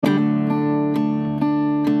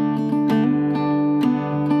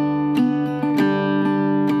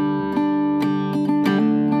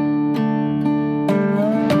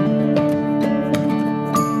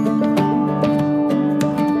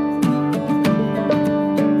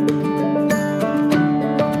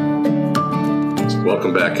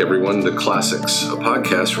Welcome back, everyone, to Classics, a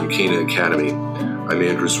podcast from Cana Academy. I'm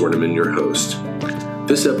Andrew Zwerneman, your host.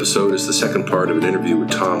 This episode is the second part of an interview with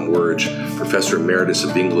Tom Werge, Professor Emeritus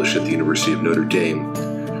of English at the University of Notre Dame.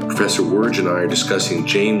 Professor Werge and I are discussing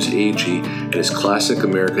James Agee and his classic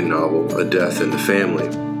American novel, A Death in the Family.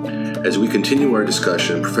 As we continue our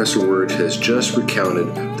discussion, Professor Werge has just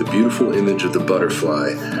recounted the beautiful image of the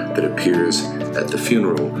butterfly that appears at the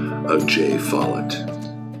funeral of J. Follett.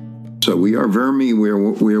 So we are vermi, we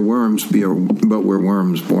are worms, but we're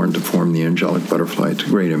worms born to form the angelic butterfly. It's a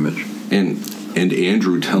great image. And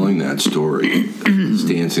Andrew telling that story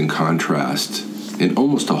stands in contrast, in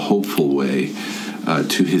almost a hopeful way,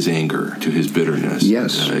 to his anger, to his bitterness.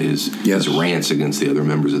 Yes. His rants against the other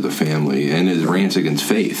members of the family, and his rants against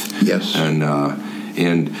faith. Yes. And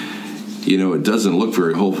you know, it doesn't look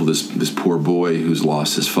very hopeful, this poor boy who's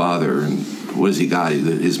lost his father. And what has he got?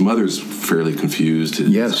 His mother's fairly confused.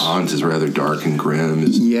 His aunt is rather dark and grim.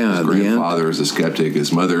 His grandfather is a skeptic.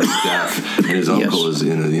 His mother is deaf. And his uncle is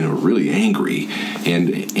really angry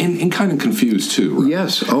and kind of confused too. Right?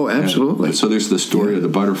 Yes. Oh, absolutely. And so there's the story of the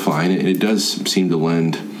butterfly, and it does seem to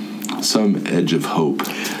lend some edge of hope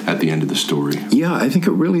at the end of the story. Yeah, I think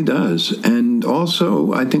it really does. And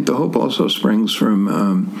also, I think the hope also springs from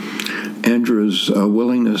Andrew's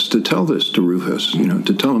willingness to tell this to Rufus,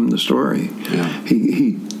 to tell him the story. Yeah.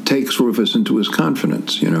 He takes Rufus into his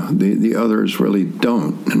confidence, The others really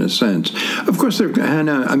don't, in a sense. Of course, they're kind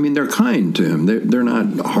to him. They're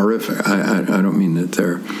not horrific. I don't mean that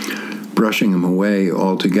they're brushing him away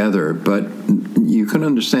altogether, but you can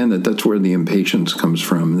understand that that's where the impatience comes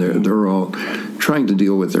from. They're all trying to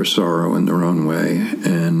deal with their sorrow in their own way,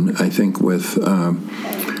 and I think with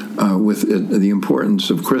the importance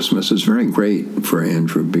of Christmas is very great for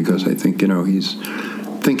Andrew, because I think he's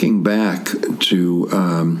thinking back to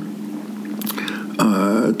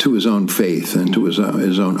his own faith and to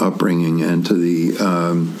his own upbringing and to the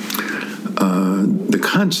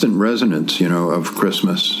constant resonance of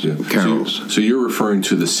Christmas carols. So you're referring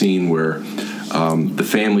to the scene where the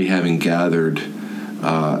family, having gathered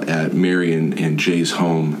at Mary and Jay's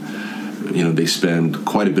home, they spend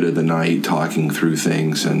quite a bit of the night talking through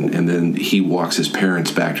things, and then he walks his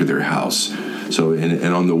parents back to their house. So,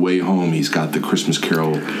 and on the way home, he's got the Christmas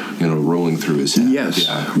carol, rolling through his head. Yes,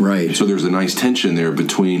 right. So there's a nice tension there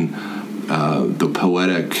between the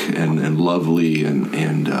poetic and lovely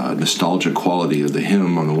and nostalgic quality of the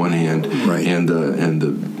hymn on the one hand, right, and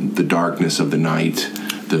the darkness of the night,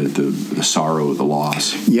 the sorrow of the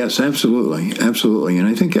loss. Yes, absolutely, and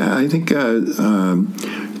I think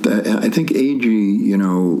Agee,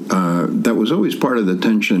 that was always part of the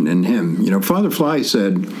tension in him. Father Fly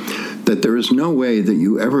said that there is no way that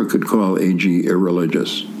you ever could call Agee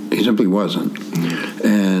irreligious. He simply wasn't. Mm-hmm.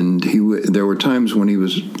 And there were times when he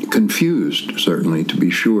was confused, certainly, to be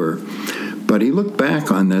sure. But he looked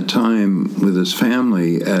back on that time with his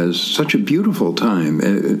family as such a beautiful time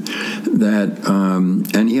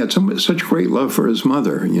and he had such great love for his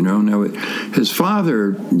mother. Now his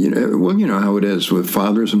father, how it is with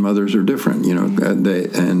fathers and mothers are different.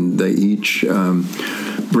 They each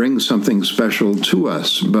bring something special to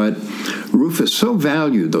us. But Rufus so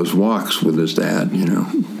valued those walks with his dad,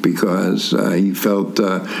 because he felt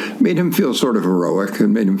made him feel sort of heroic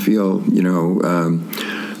and made him feel,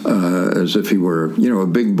 as if he were, a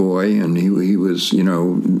big boy, and he was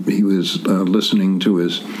listening to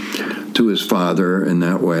his father in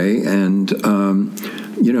that way, and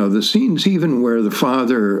the scenes even where the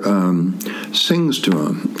father sings to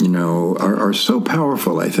him, are so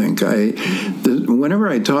powerful. I think whenever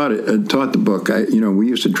I taught the book, we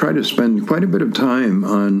used to try to spend quite a bit of time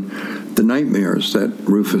on the nightmares that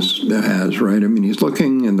Rufus has, right? I mean, he's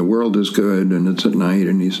looking and the world is good and it's at night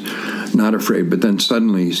and he's not afraid, but then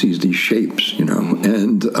suddenly he sees these shapes,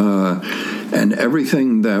 and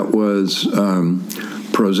everything that was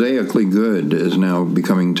prosaically good is now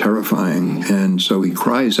becoming terrifying, and so he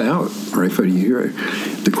cries out, right? But you hear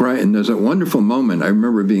the cry, and there's a wonderful moment. I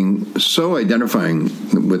remember being so identifying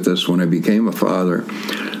with this when I became a father,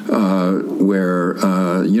 where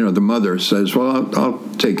the mother says, "Well, I'll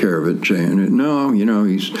take care of it, Jay." And no,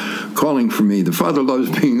 he's calling for me. The father loves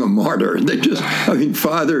being a martyr.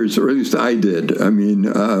 Fathers, or at least I did.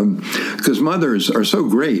 Because mothers are so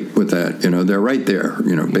great with that. They're right there.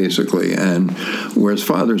 Basically, and whereas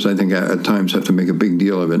fathers, I think, at times have to make a big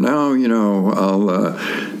deal of it. No, I'll,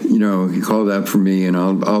 he called out for me, and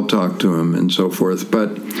I'll talk to him, and so forth.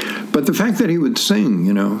 But the fact that he would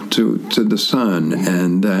sing, to the son,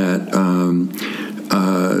 and that,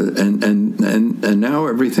 and now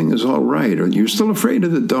everything is all right. Or you're still afraid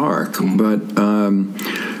of the dark, but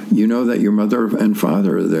you know that your mother and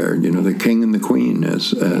father are there. You know, the king and the queen,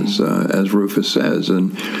 as Rufus says,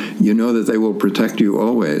 and you know that they will protect you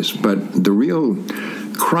always. But the real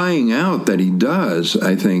crying out that he does,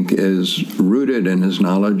 I think, is rooted in his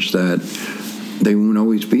knowledge that they won't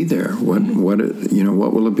always be there. What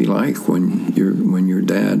will it be like when your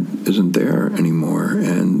dad isn't there anymore?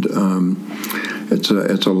 And it's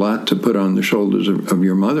a lot to put on the shoulders of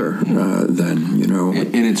your mother. Then, you know,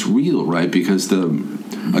 and it's real, right? Because a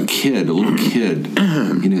little kid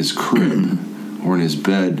in his crib or in his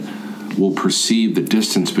bed will perceive the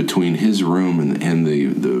distance between his room and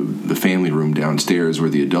the family room downstairs where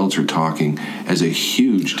the adults are talking as a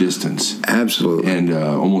huge distance. Absolutely. And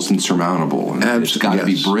almost insurmountable. And it's got to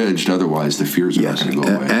be bridged, otherwise the fears are not going to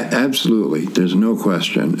go away. Absolutely. There's no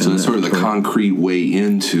question. So it's sort of the concrete way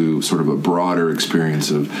into sort of a broader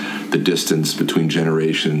experience of the distance between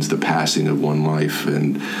generations, the passing of one life,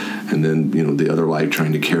 and then, you know, the other life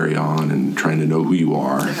trying to carry on and trying to know who you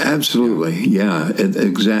are. Absolutely. Yeah.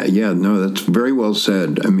 No, that's very well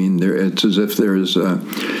said. I mean, it's as if there's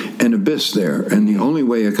an abyss there, and the only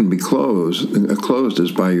way it can be closed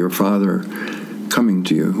is by your father coming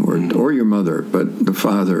to you, or your mother. But the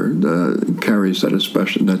father carries that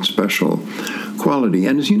special quality.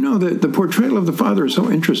 And as you know, the portrayal of the father is so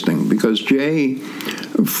interesting because Jay,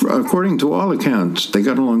 according to all accounts, they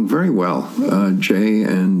got along very well. Jay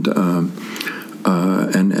and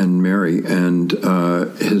Mary, and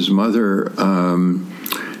his mother,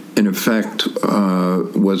 in effect,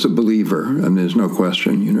 was a believer, and there's no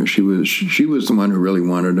question. You know, she was the one who really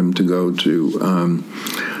wanted him to go to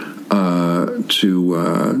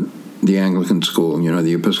the Anglican school, you know,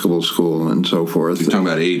 the Episcopal school, and so forth. You're talking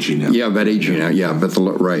about Agee now. Yeah, about Agee now. Yeah, but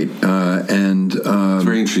right. And it's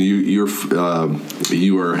very interesting.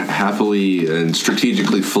 You are happily and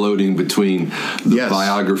strategically floating between the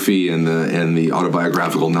biography and the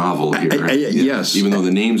autobiographical novel here. Yes, even though the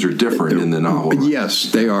names are different in the novel. Right?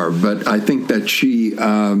 Yes, they are. But I think that she.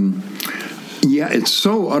 It's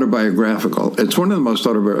so autobiographical. It's one of the most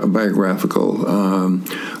autobiographical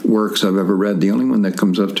works I've ever read. The only one that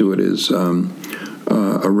comes up to it is A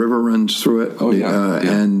River Runs Through It.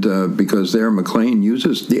 And because there MacLean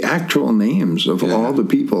uses the actual names of all the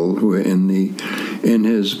people who are in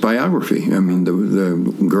his biography. I mean, the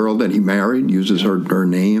girl that he married uses her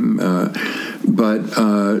name. But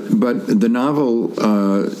the novel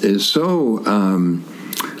is so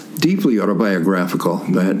deeply autobiographical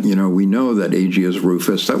that, you know, we know that Agee is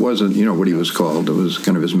Rufus. That wasn't, you know, what he was called. It was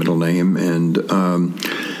kind of his middle name. And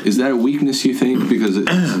is that a weakness, you think? Because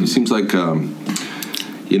it seems like,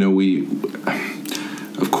 you know,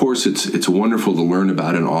 of course, it's wonderful to learn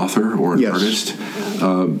about an author or an artist,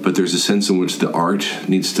 but there's a sense in which the art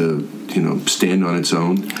needs to, you know, stand on its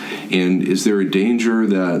own. And is there a danger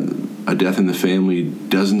that A Death in the Family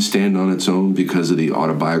doesn't stand on its own because of the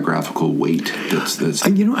autobiographical weight? That's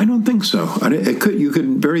you know, I don't think so. You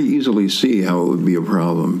could very easily see how it would be a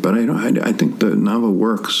problem, but I think the novel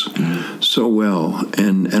works so well,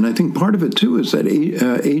 and I think part of it too is that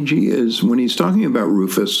Agee is, when he's talking about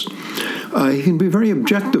Rufus, he can be very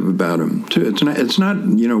objective about him too. It's not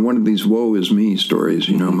you know, one of these woe is me stories.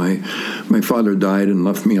 You know, my father died and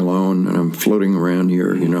left me alone, and I'm floating around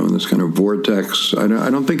here, you know, in this kind of vortex. I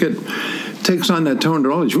don't think it takes on that tone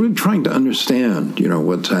at all. He's really trying to understand, you know,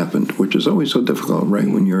 what's happened, which is always so difficult, right?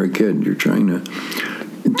 When you're a kid, you're trying to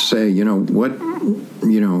say, you know,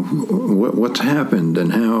 what's happened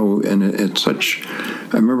and how, and it's such.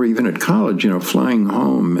 I remember even at college, you know, flying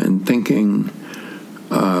home and thinking.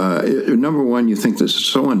 Number one, you think this is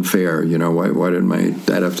so unfair. You know, why did my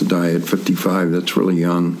dad have to die at 55? That's really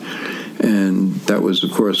young. And that was,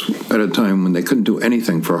 of course, at a time when they couldn't do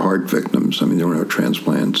anything for heart victims. I mean, there were no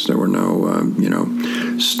transplants. There were no,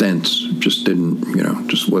 stents.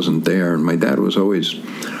 Just wasn't there. And my dad was always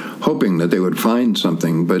hoping that they would find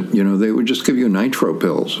something. But, you know, they would just give you nitro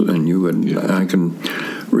pills. And you would, I can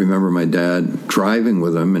remember my dad driving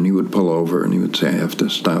with him, and he would pull over, and he would say, I have to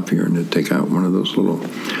stop here, and he'd take out one of those little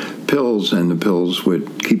pills, and the pills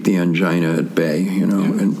would keep the angina at bay, you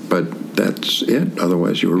know. But that's it.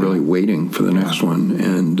 Otherwise, you were really waiting for the next one.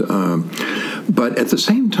 And but at the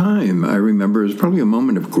same time, I remember it was probably a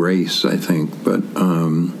moment of grace, I think. But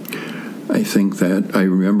I think that I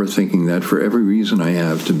remember thinking that for every reason I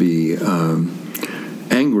have to be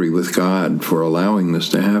angry with God for allowing this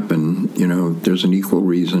to happen, you know, there's an equal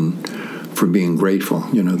reason for being grateful,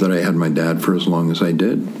 you know, that I had my dad for as long as I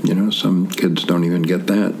did. You know, some kids don't even get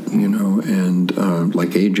that, you know, and like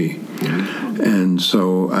Agee. And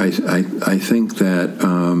so I think that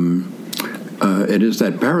it is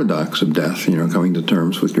that paradox of death, you know, coming to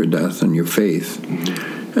terms with your death and your faith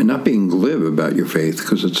and not being glib about your faith,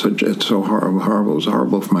 because it's so horrible. It was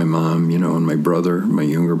horrible for my mom, and my brother, my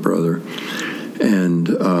younger brother. And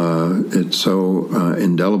it's so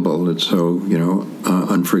indelible. It's so,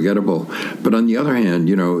 unforgettable. But on the other hand,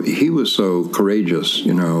 he was so courageous,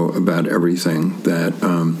 about everything that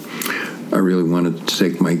I really wanted to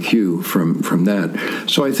take my cue from that.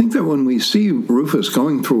 So I think that when we see Rufus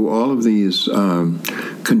going through all of these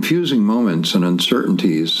confusing moments and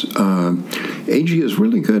uncertainties, Agee is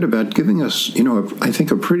really good about giving us, I think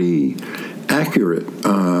a pretty accurate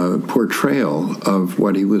portrayal of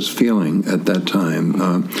what he was feeling at that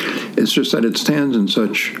time. It's just that it stands in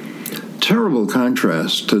such terrible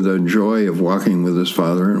contrast to the joy of walking with his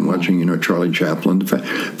father and watching, Charlie Chaplin. The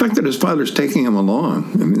fact that his father's taking him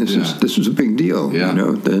along. I mean, this is a big deal.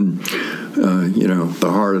 Then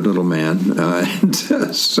the horrid little man.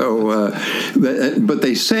 But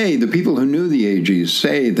they say, the people who knew the Agees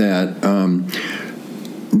say that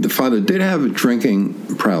the father did have a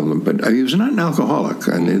drinking problem, but he was not an alcoholic.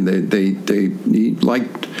 I mean, he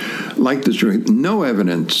liked his drink. No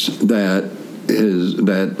evidence that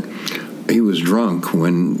he was drunk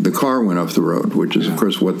when the car went off the road, which is, of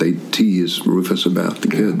course, what they tease Rufus about, the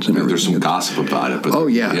kids. And there's some gossip about it, but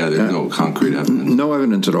there's no concrete evidence. No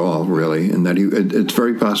evidence at all, really, and that it's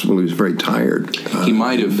very possible he was very tired. He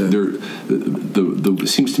might have. It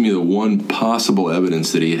seems to me the one possible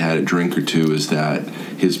evidence that he had a drink or two is that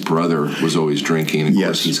his brother was always drinking. And of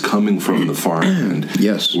course, he's coming from the farmland,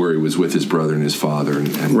 where he was with his brother and his father and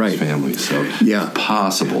his family. So,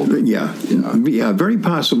 possible. Very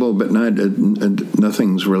possible, but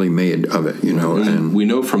nothing's really made of it, And we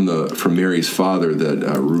know from Mary's father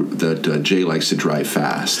that Jay likes to drive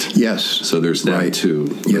fast. Yes. So there's that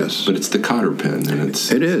too. Yes. But it's the cotter pin, and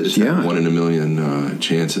it's 1 in a million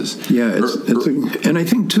chances. Yeah. And I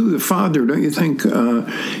think too, the father. Don't you think,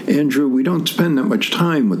 Andrew? We don't spend that much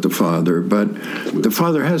time with the father, but the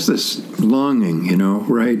father has this longing,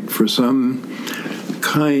 for some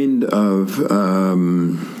kind of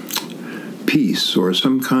peace or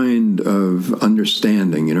some kind of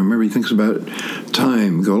understanding. Remember, he thinks about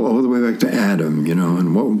time, go all the way back to Adam,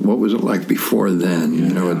 and what was it like before then?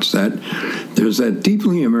 It's that there's that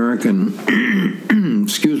deeply American,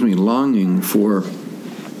 longing for.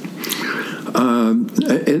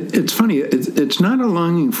 It's funny. It's not a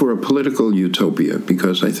longing for a political utopia,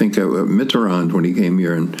 because I think Mitterrand, when he came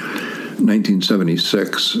here in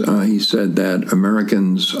 1976, he said that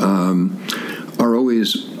Americans are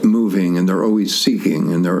always moving, and they're always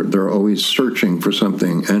seeking, and they're always searching for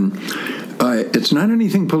something. And it's not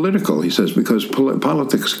anything political, he says, because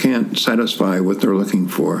politics can't satisfy what they're looking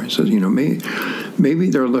for. He says, maybe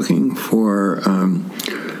they're looking for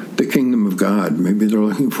the kingdom of God. Maybe they're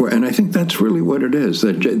looking for, and I think that's really what it is.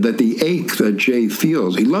 That the ache that Jay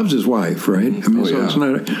feels. He loves his wife, right? I mean, it's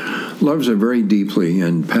not loves her very deeply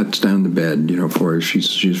and pats down the bed, for her.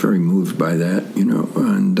 She's very moved by that,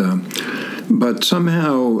 and. But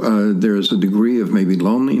somehow there's a degree of maybe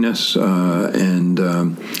loneliness and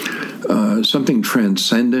something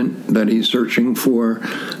transcendent that he's searching for.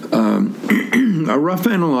 A rough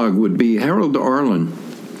analog would be Harold Arlen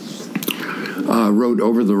wrote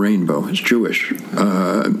 "Over the Rainbow." He's Jewish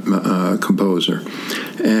composer,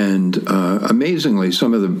 and amazingly,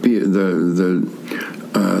 some of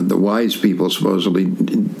the wise people supposedly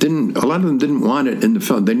didn't. A lot of them didn't want it in the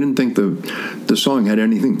film. They didn't think the song had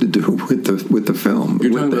anything to do with the film.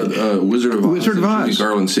 You're talking about Wizard of Oz. Wizard of Oz.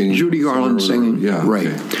 Judy Garland singing. Yeah, right.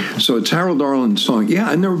 Okay. So it's Harold Arlen's song.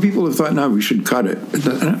 Yeah, and there were people who thought, no, we should cut it.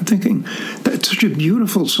 And I'm thinking, that's such a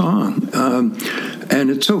beautiful song. And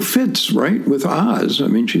it so fits, right, with Oz. I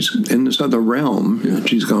mean, she's in this other realm that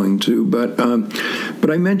she's going to. But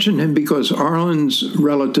I mentioned him because Arlen's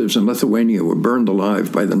relatives in Lithuania were burned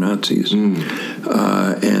alive by the Nazis. And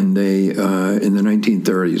they, in the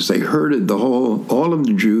 1930s, they herded all of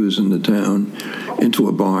the Jews in the town into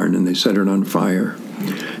a barn, and they set it on fire.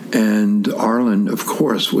 And Arlen, of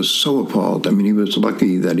course, was so appalled. I mean, he was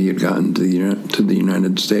lucky that he had gotten to the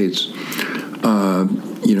United States.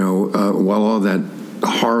 While all that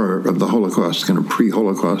horror of the Holocaust, kind of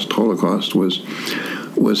pre-Holocaust Holocaust,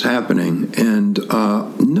 was happening, and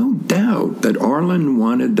no doubt that Arlen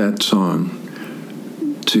wanted that song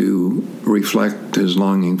to reflect his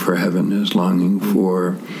longing for heaven, his longing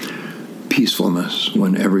for peacefulness,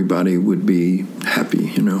 when everybody would be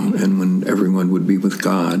happy, and when everyone would be with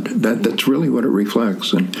God. That's really what it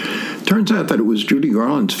reflects. And it turns out that it was Judy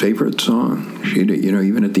Garland's favorite song. She,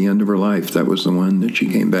 even at the end of her life, that was the one that she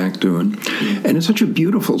came back to. And it's such a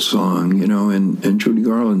beautiful song, and Judy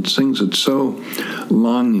Garland sings it so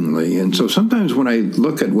longingly. And so sometimes when I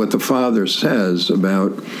look at what the Father says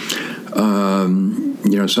about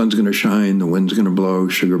sun's going to shine, the wind's going to blow,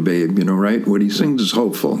 sugar babe, right? What he sings is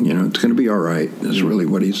hopeful. It's going to be all right. Is really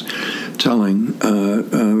what he's telling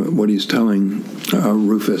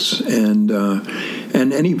Rufus, and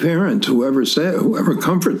any parent, whoever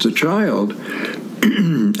comforts a child,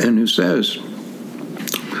 and who says,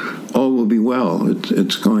 all will be well.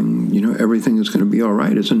 It's going. Everything is going to be all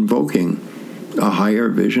right. It's invoking a higher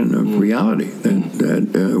vision of reality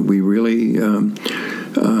that we really.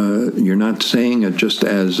 You're not saying it just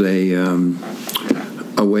as a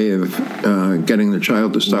way of getting the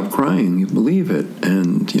child to stop crying. You believe it,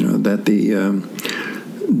 and that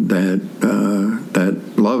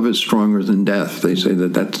that love is stronger than death. They say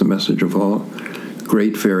that's the message of all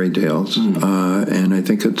great fairy tales, and I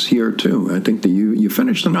think it's here too. I think that you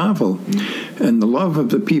finish the novel, and the love of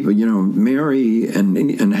the people, Mary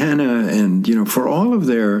and Hannah, and for all of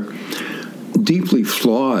their deeply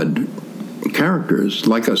flawed characters,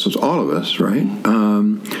 like us, as all of us, right?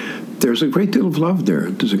 There's a great deal of love there.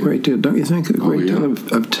 There's a great deal, don't you think? A great deal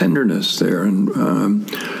of tenderness there, and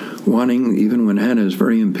wanting, even when Hannah is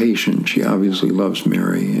very impatient, she obviously loves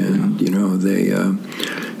Mary, and they.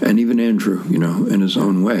 And even Andrew, in his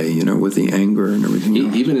own way, with the anger and everything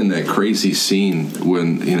else. Even in that crazy scene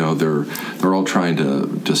when, they're all trying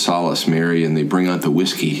to solace Mary, and they bring out the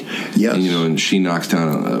whiskey. Yes. And she knocks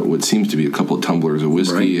down what seems to be a couple of tumblers of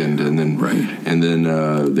whiskey, right. and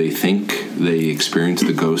then they think they experience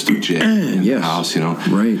the ghost of Jay in the house,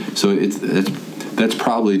 Right. So that's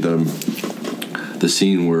probably the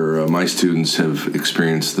scene where my students have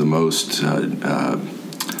experienced the most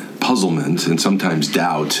puzzlement and sometimes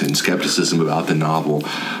doubt and skepticism about the novel,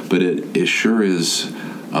 but it sure is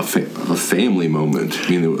a family moment. I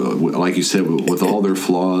mean, like you said, with all their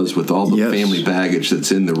flaws, with all the family baggage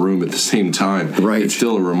that's in the room at the same time, right. It's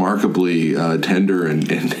still a remarkably tender and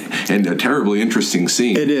a terribly interesting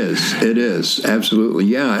scene. It is, absolutely,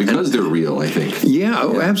 yeah. Because they're real, I think.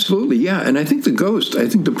 Yeah, absolutely, yeah. And I think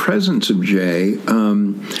the presence of Jay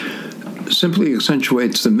simply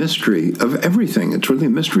accentuates the mystery of everything. It's really a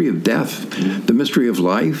mystery of death, the mystery of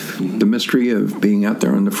life, the mystery of being out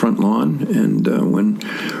there on the front lawn. And when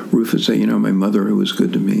Rufus said, my mother who was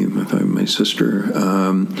good to me, my sister,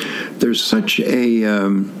 there's such a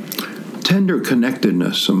tender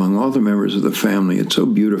connectedness among all the members of the family. It's so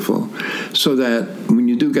beautiful. So that when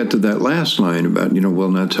you do get to that last line about,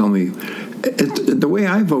 will not tell me, the way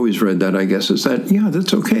I've always read that, I guess, is that,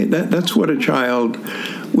 that's okay. That's what a child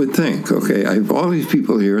would think. Okay, I have all these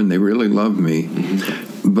people here, and they really love me,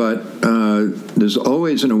 but there's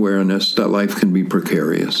always an awareness that life can be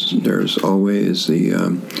precarious. There's always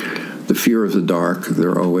the fear of the dark. There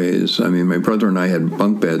are always, my brother and I had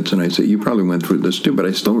bunk beds, and I said, you probably went through this too, but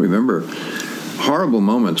I still remember horrible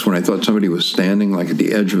moments when I thought somebody was standing like at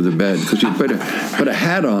the edge of the bed, because you put a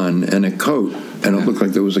hat on and a coat, and it looked like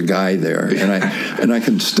there was a guy there, and I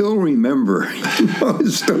can still remember,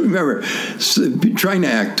 trying to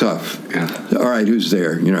act tough. Yeah. All right, who's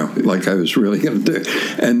there? Like I was really going to do.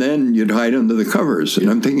 And then you'd hide under the covers, and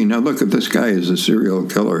I'm thinking, now look, if this guy is a serial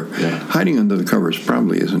killer, hiding under the covers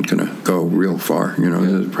probably isn't going to go real far.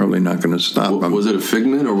 It's probably not going to stop. Was it a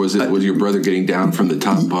figment, or was your brother getting down from the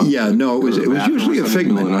top bunk? Yeah, no, it was usually a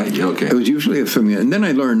figment. Okay. It was usually a figment, and then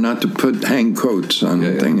I learned not to hang coats on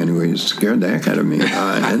the thing. Anyway, it scared the heck out of me.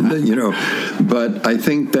 And then, but I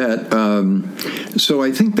think that. So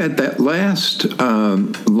I think that last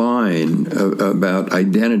line about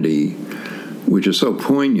identity, which is so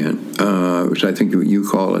poignant, which I think you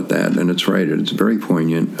call it that, and it's right. It's very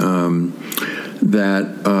poignant. That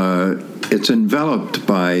it's enveloped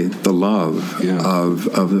by the love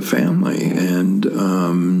of the family,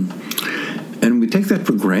 and we take that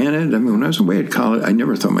for granted. When I was away at college, I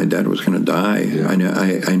never thought my dad was going to die. Yeah.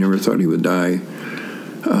 I never thought he would die,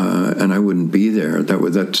 and I wouldn't be there.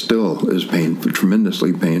 That still is painful,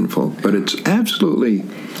 tremendously painful. But it's absolutely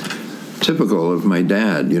typical of my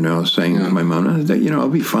dad, saying to my mom, I'll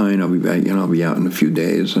be fine. I'll be back. I'll be out in a few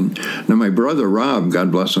days. And now my brother Rob,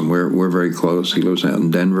 God bless him, we're very close. He lives out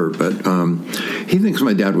in Denver, but he thinks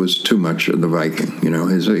my dad was too much of the Viking.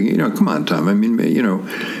 He's like, come on, Tom.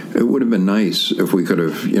 It would have been nice if we could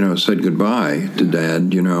have, said goodbye to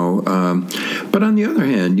Dad. But on the other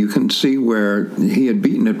hand, you can see where he had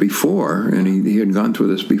beaten it before, and he had gone through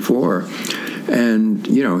this before. And,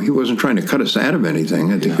 he wasn't trying to cut us out of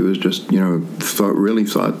anything. I think he was just, really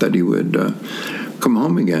thought that he would come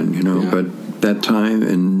home again, But that time,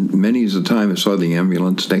 and many's the time I saw the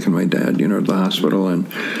ambulance taking my dad, to the hospital, and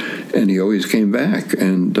he always came back.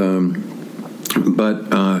 And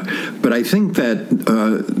but I think that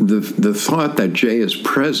the thought that Jay is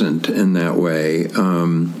present in that way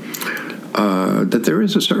that there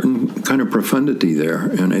is a certain kind of profundity there,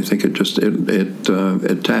 and I think it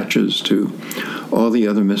attaches to all the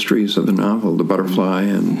other mysteries of the novel, the butterfly,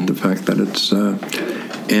 and the fact that it's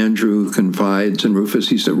Andrew confides in Rufus.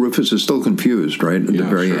 He said Rufus is still confused, right, at the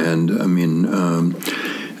very end. I mean,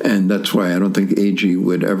 and that's why I don't think Agee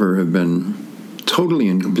would ever have been totally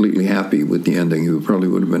and completely happy with the ending. He probably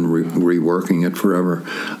would have been reworking it forever.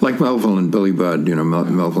 Like Melville and Billy Budd,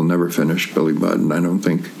 Melville never finished Billy Budd, and I don't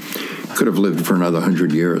think could have lived for another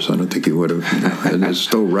 100 years. I don't think he would have. And is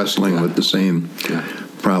still wrestling with the same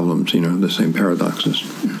problems, the same paradoxes.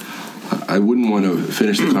 I wouldn't want to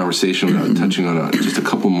finish the conversation without touching on just a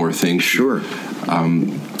couple more things. Sure.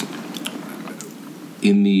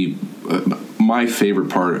 My favorite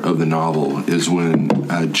part of the novel is when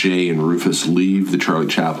Jay and Rufus leave the Charlie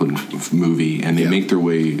Chaplin movie and they make their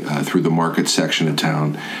way through the market section of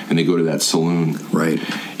town and they go to that saloon. Right.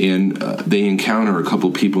 And they encounter a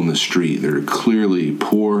couple people in the street. They're clearly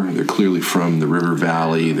poor. They're clearly from the River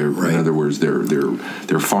Valley. In other words,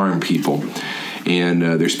 they're farm people. And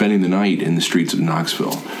they're spending the night in the streets of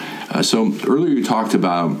Knoxville. So earlier you talked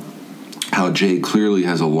about how Jay clearly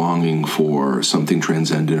has a longing for something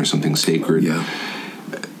transcendent or something sacred. Yeah.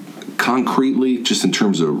 Concretely, just in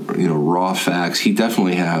terms of raw facts, he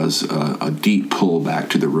definitely has a deep pull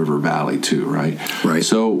back to the River Valley too, right? Right.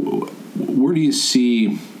 So where do you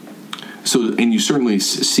see? So, and you certainly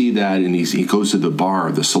see that, and he goes to the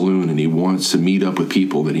bar, the saloon, and he wants to meet up with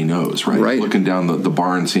people that he knows, right? Right. Looking down the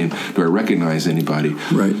bar and saying, do I recognize anybody?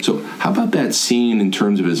 Right. So how about that scene in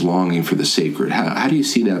terms of his longing for the sacred? How do you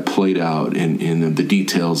see that played out in the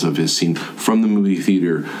details of his scene from the movie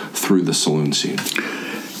theater through the saloon scene?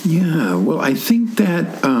 Yeah, well, I think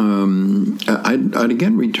that I'd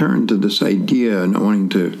again return to this idea, not wanting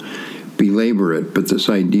to belabor it, but this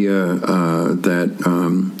idea that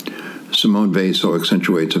Simone Weil so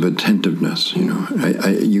accentuates of attentiveness.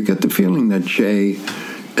 You get the feeling that Jay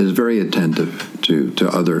is very attentive to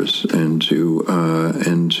others and to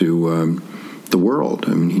the world.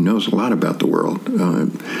 I mean, he knows a lot about the world.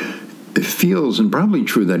 It feels, and probably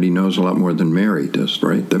true, that he knows a lot more than Mary does,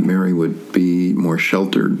 right? That Mary would be more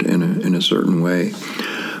sheltered in a certain way.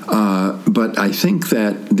 But I think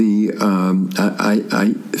that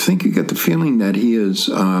I think you get the feeling that he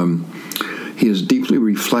is deeply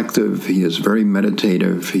reflective. He is very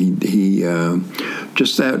meditative. He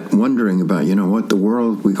just that wondering about what the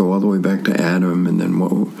world. We go all the way back to Adam, and then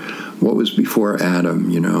what was before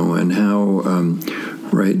Adam, and how.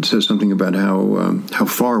 Right, it says something about how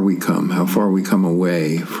far we come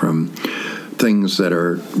away from things that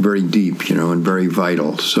are very deep, and very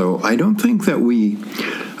vital. So I don't think we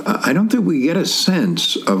get a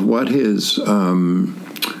sense of what his,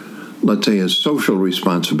 let's say, his social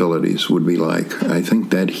responsibilities would be like. I think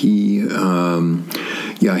that he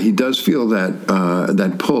does feel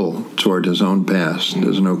that pull toward his own past.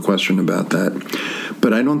 There's no question about that.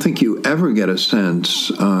 But I don't think you ever get a sense,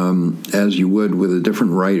 as you would with a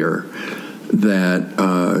different writer,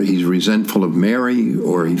 that he's resentful of Mary,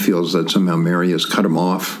 or he feels that somehow Mary has cut him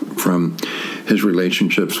off from his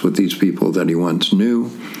relationships with these people that he once knew.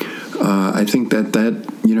 I think that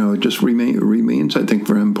it just remains, I think,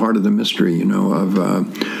 for him part of the mystery,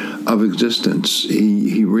 of existence.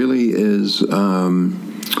 He really is.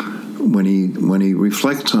 When he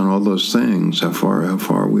reflects on all those things, how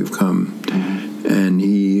far we've come. And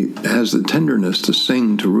he has the tenderness to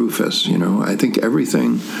sing to Rufus. I think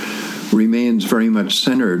everything remains very much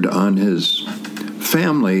centered on his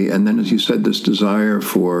family, and then, as you said, this desire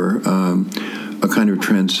for a kind of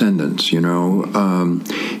transcendence.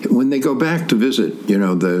 When they go back to visit,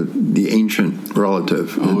 the ancient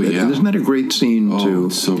relative. Oh, yeah. Isn't that a great scene? Oh,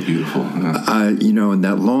 it's so beautiful. Yeah. And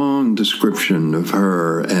that long description of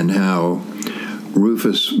her and how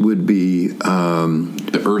Rufus would be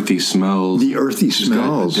the earthy smells. The earthy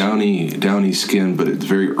smells. Downy skin, but it's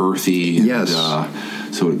very earthy. And, yes.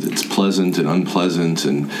 So it's pleasant and unpleasant,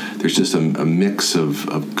 and there's just a mix of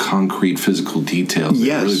concrete physical details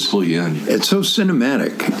that really pull you in. It's so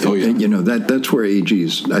cinematic. Oh, yeah. That's where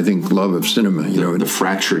Agee's, I think, love of cinema. The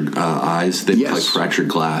fractured eyes, they look like fractured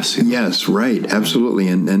glass. Yes, right, absolutely.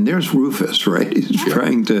 And there's Rufus, right? He's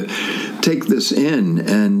trying to take this in,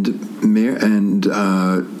 and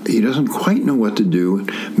he doesn't quite know what to do.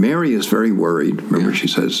 Mary is very worried. Remember, she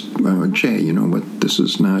says, Jay, this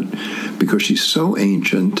is not, because she's so ancient,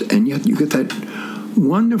 and yet you get that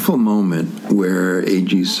wonderful moment where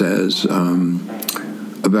Agee says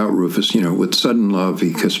about Rufus, with sudden love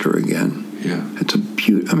he kissed her again. Yeah. It's a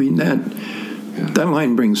beautiful, that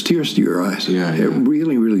line brings tears to your eyes. Yeah, It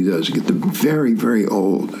really, really does. You get the very, very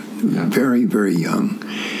old, very, very young.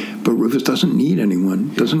 But Rufus doesn't need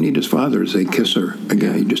anyone, doesn't need his father to say kiss her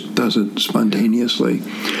again. He just does it spontaneously.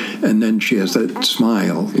 And then she has that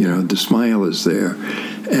smile, the smile is there.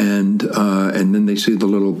 And then they see the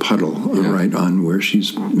little puddle right on where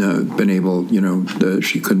she's been able,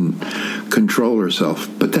 she couldn't control herself.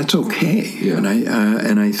 But that's okay. Yeah.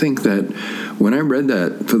 And I think that when I read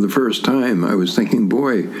that for the first time, I was thinking,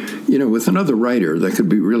 boy, with another writer, that could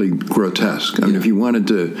be really grotesque. I mean, if you wanted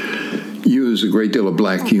to use a great deal of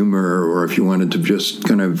black humor, or if you wanted to just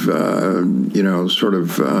kind of,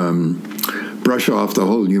 brush off the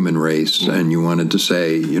whole human race, and you wanted to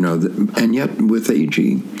say, and yet with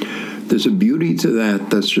Agee, there's a beauty to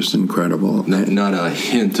that's just incredible. Not a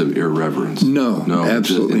hint of irreverence. No,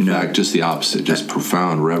 absolutely not. In fact, just the opposite, just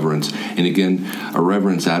profound reverence. And again, a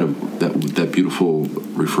reverence out of that beautiful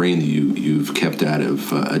refrain that you've kept out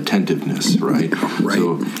of attentiveness, right? Right.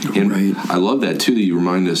 So, I love that, too, that you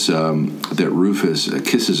remind us that Rufus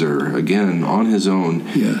kisses her, again, on his own.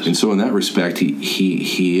 Yes. And so in that respect,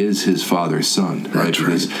 he is his father's son, right? That's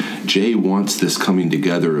because Jay wants this coming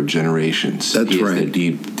together of generations. That's he right. Has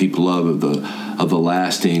that deep love of the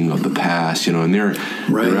lasting, of the past, and they're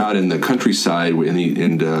out in the countryside,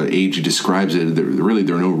 and Agee describes it. There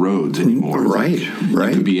are no roads anymore. Right. You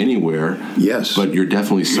could be anywhere. Yes, but you're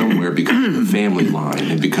definitely somewhere because of the family line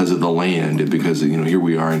and because of the land and because of, here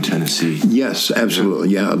we are in Tennessee. Yes, absolutely.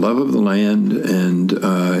 Yeah, love of the land and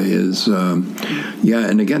his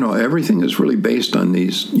and again, everything is really based on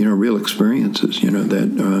these real experiences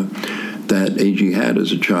that Agee had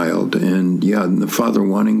as a child, and the father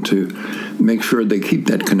wanting to make sure they keep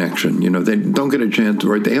that connection. They don't get a chance,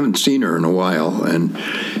 right? They haven't seen her in a while, and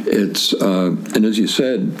it's and as you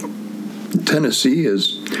said, Tennessee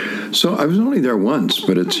is. So I was only there once,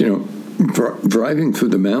 but it's driving through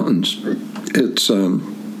the mountains. It's have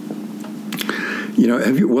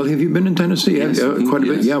you been in Tennessee? Yes. Quite a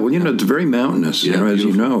bit. Yeah. Well, it's very mountainous. As beautiful.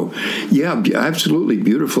 you know. Yeah, absolutely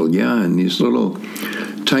beautiful. Yeah, and these little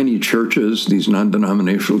tiny churches, these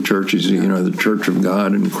non-denominational churches, the Church of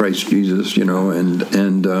God and Christ Jesus, and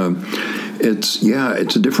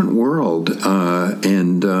it's a different world,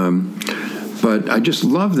 but I just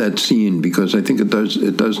love that scene because I think it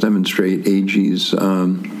does demonstrate Agee's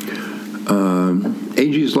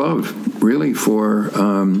love really for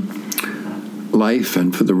life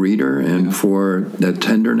and for the reader and for that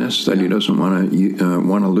tenderness that he doesn't want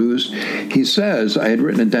to lose. He says, I had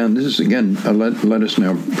written it down. This is again, let us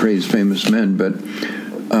now praise famous men, but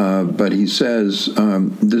he says,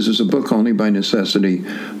 this is a book only by necessity.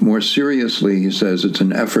 More seriously, he says, it's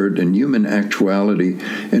an effort in human actuality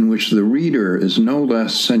in which the reader is no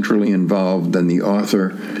less centrally involved than the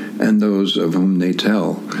author and those of whom they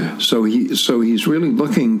tell. Yeah. So he's really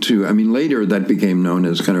looking to, later that became known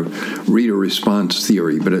as kind of reader response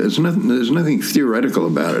theory, but there's nothing theoretical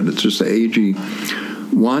about it. It's just that Agee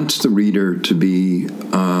wants the reader to be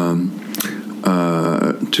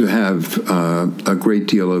to have a great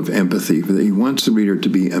deal of empathy. He wants the reader to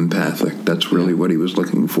be empathic. That's really what he was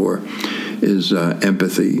looking for, is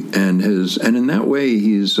empathy. And in that way,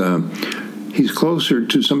 he's closer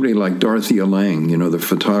to somebody like Dorothea Lange, the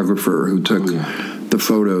photographer who took the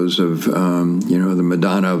photos of, the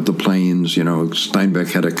Madonna of the Plains.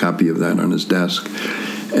 Steinbeck had a copy of that on his desk.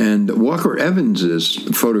 And Walker Evans's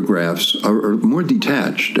photographs are more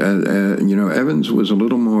detached. Evans was a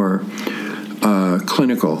little more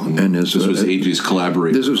clinical, and this was Agee's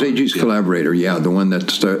collaborator. This was Agee's collaborator, the one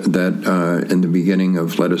that in the beginning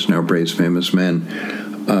of Let Us Now Praise Famous Men,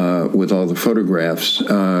 with all the photographs.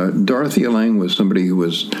 Dorothea Lange was somebody who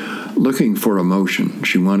was looking for emotion.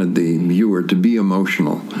 She wanted the viewer to be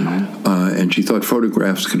emotional, and she thought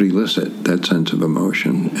photographs could elicit that sense of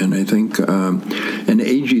emotion. And I think, and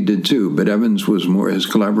Agee did too, but Evans was more. His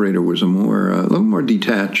collaborator was a little more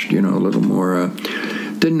detached. A little more.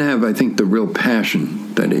 Didn't have, I think, the real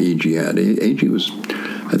passion that Agee had. Agee was,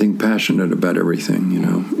 I think, passionate about everything,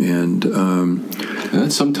 and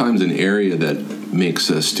that's sometimes an area that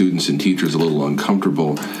makes students and teachers a little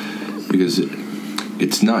uncomfortable, because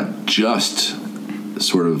it's not just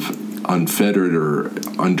sort of unfettered or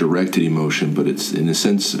undirected emotion, but it's, in a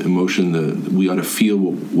sense, emotion that we ought to feel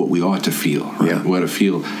what we ought to feel. Right? Yeah. We ought to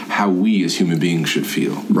feel how we as human beings should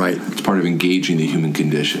feel. Right. It's part of engaging the human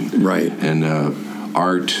condition. Right. And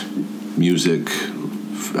art, music,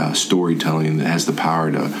 storytelling that has the power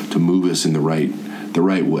to move us in the right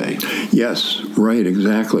way. Yes, right,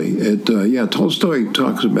 exactly. Tolstoy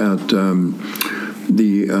talks about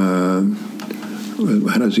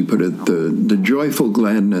how does he put it? The joyful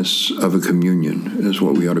gladness of a communion is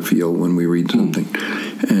what we ought to feel when we read something.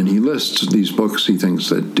 And he lists these books he thinks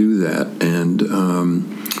that do that. And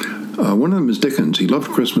One of them is Dickens. He loved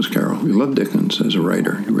Christmas Carol. He loved Dickens as a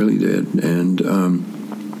writer. He really did. And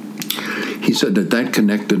he said that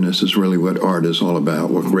connectedness is really what art is all about,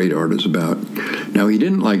 what great art is about. Now, he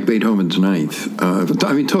didn't like Beethoven's Ninth.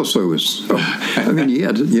 Tolstoy was. He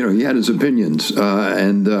had his opinions,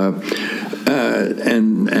 and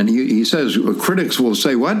he says critics will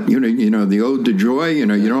say, "What? The Ode to Joy.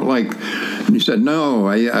 You don't like." And he said, "No,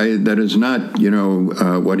 that is not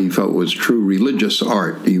what he felt was true religious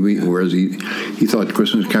art." Whereas he thought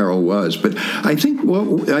Christmas Carol was. But I think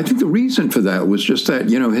the reason for that was just that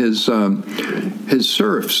his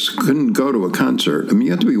serfs couldn't go to a concert. I mean,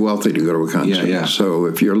 you have to be wealthy to go to a concert. Yeah. So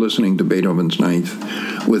if you're listening to Beethoven's Ninth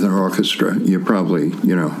with an orchestra, you're probably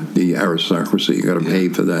the aristocracy. You got to pay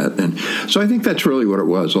for that, and so I think that's really what it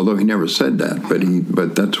was. Although he never said that,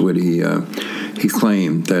 but that's what he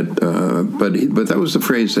claimed that. But that was the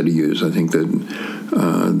phrase that he used. I think that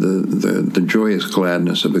the joyous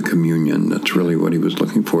gladness of a communion. That's really what he was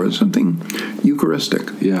looking for. It's something Eucharistic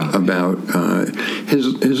about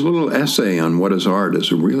his little essay on what is art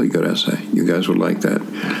is a really good essay. You guys would like that.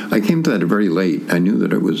 I came to that very late. I knew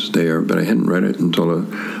that it was there, but I hadn't read it until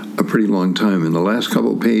a pretty long time. And the last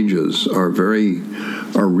couple of pages are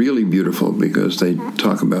really beautiful because they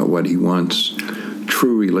talk about what he wants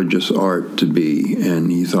true religious art to be,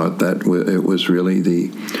 and he thought that it was really the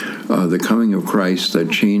coming of Christ that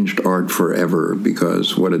changed art forever,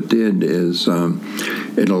 because what it did is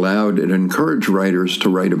it encouraged writers to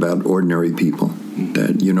write about ordinary people,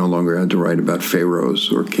 that you no longer had to write about pharaohs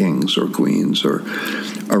or kings or queens or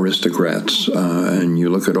aristocrats, and you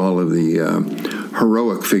look at all of the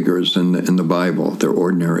heroic figures in the Bible. They're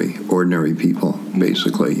ordinary people,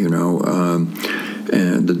 basically,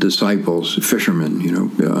 and the disciples, fishermen,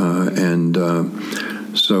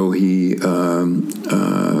 so he,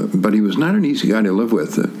 but he was not an easy guy to live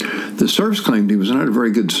with. The serfs claimed he was not a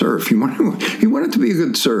very good serf. He wanted to be a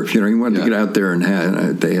good serf. He wanted to get out there and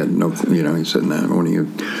they had no. He said, "No, why don't you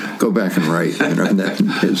go back and write?" And that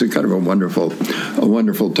is a kind of a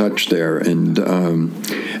wonderful touch there. And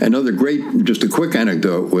another just a quick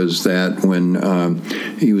anecdote was that when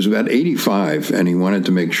he was about 85 and he wanted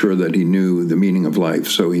to make sure that he knew the meaning of life,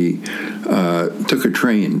 so he took a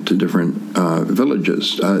train to different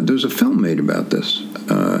villages. There's a film made about this,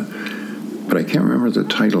 but I can't remember the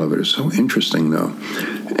title of it. It's so interesting, though.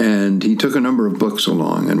 And he took a number of books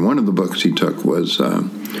along, and one of the books he took was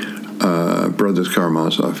Brothers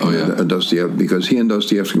Karamazov, Dostoevsky, because he and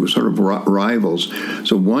Dostoevsky were sort of rivals.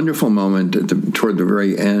 It's a wonderful moment toward the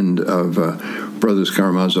very end of Brothers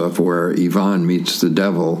Karamazov where Ivan meets the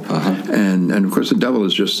devil, and of course the devil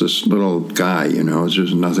is just this little guy, it's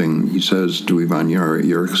just nothing. He says to Ivan,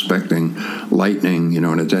 you're expecting lightning,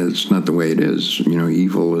 and it's not the way it is.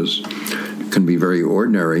 Evil can be very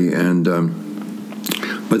ordinary, and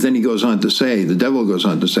but then the devil goes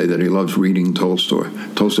on to say that he loves reading Tolstoy.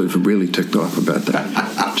 Tolstoy was really ticked off about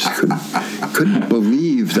that. Just couldn't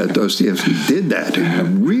believe that Dostoevsky did that. He was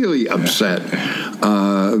really upset.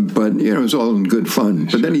 But it was all in good fun.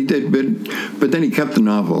 But then he did. But then he kept the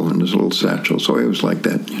novel in his little satchel. So I always liked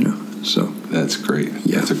that. So that's great.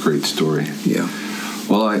 Yeah. That's a great story. Yeah.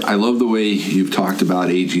 Well, I love the way you've talked about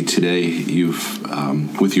Agee today. You've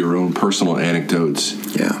with your own personal anecdotes.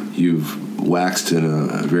 Yeah. You've waxed in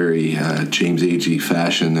a very James Agee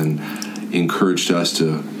fashion and encouraged us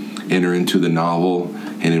to enter into the novel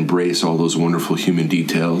and embrace all those wonderful human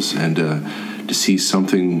details and to see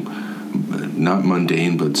something not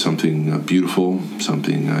mundane but something beautiful,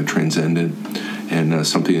 something transcendent, and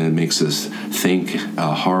something that makes us think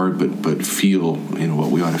hard but feel what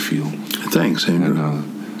we ought to feel. Thanks, Andrew.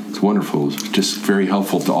 And, it's wonderful. It's just very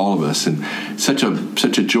helpful to all of us, and such a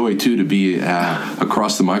joy too to be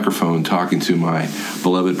across the microphone talking to my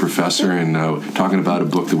beloved professor and talking about a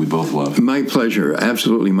book that we both love. My pleasure,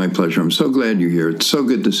 absolutely my pleasure. I'm so glad you're here. It's so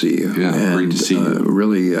good to see you. Yeah, and, great to see you.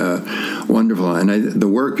 Really wonderful, and the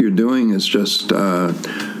work you're doing is just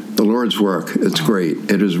the Lord's work. It's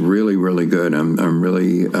great. It is really, really good. I'm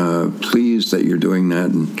really pleased that you're doing that,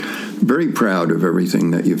 and very proud of everything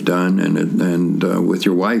that you've done, and with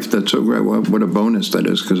your wife. That's so great. What a bonus that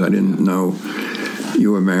is, because I didn't know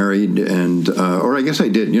you were married, and or I guess I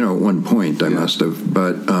did. At one point I must have.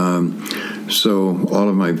 But so all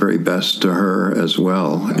of my very best to her as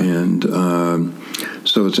well, and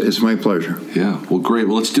so it's my pleasure. Yeah. Well, great.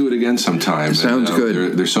 Well, let's do it again sometime. Sounds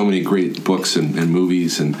good. There's so many great books and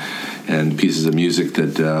movies and pieces of music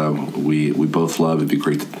that we both love. It'd be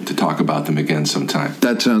great to talk about them again sometime.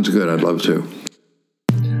 That sounds good. I'd love to.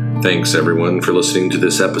 Thanks, everyone, for listening to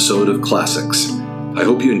this episode of Classics. I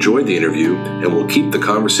hope you enjoyed the interview, and we'll keep the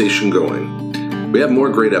conversation going. We have more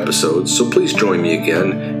great episodes, so please join me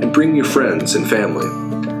again and bring your friends and family.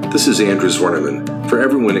 This is Andrew Zwerneman. For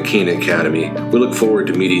everyone at Kina Academy, we look forward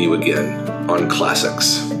to meeting you again on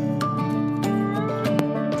Classics.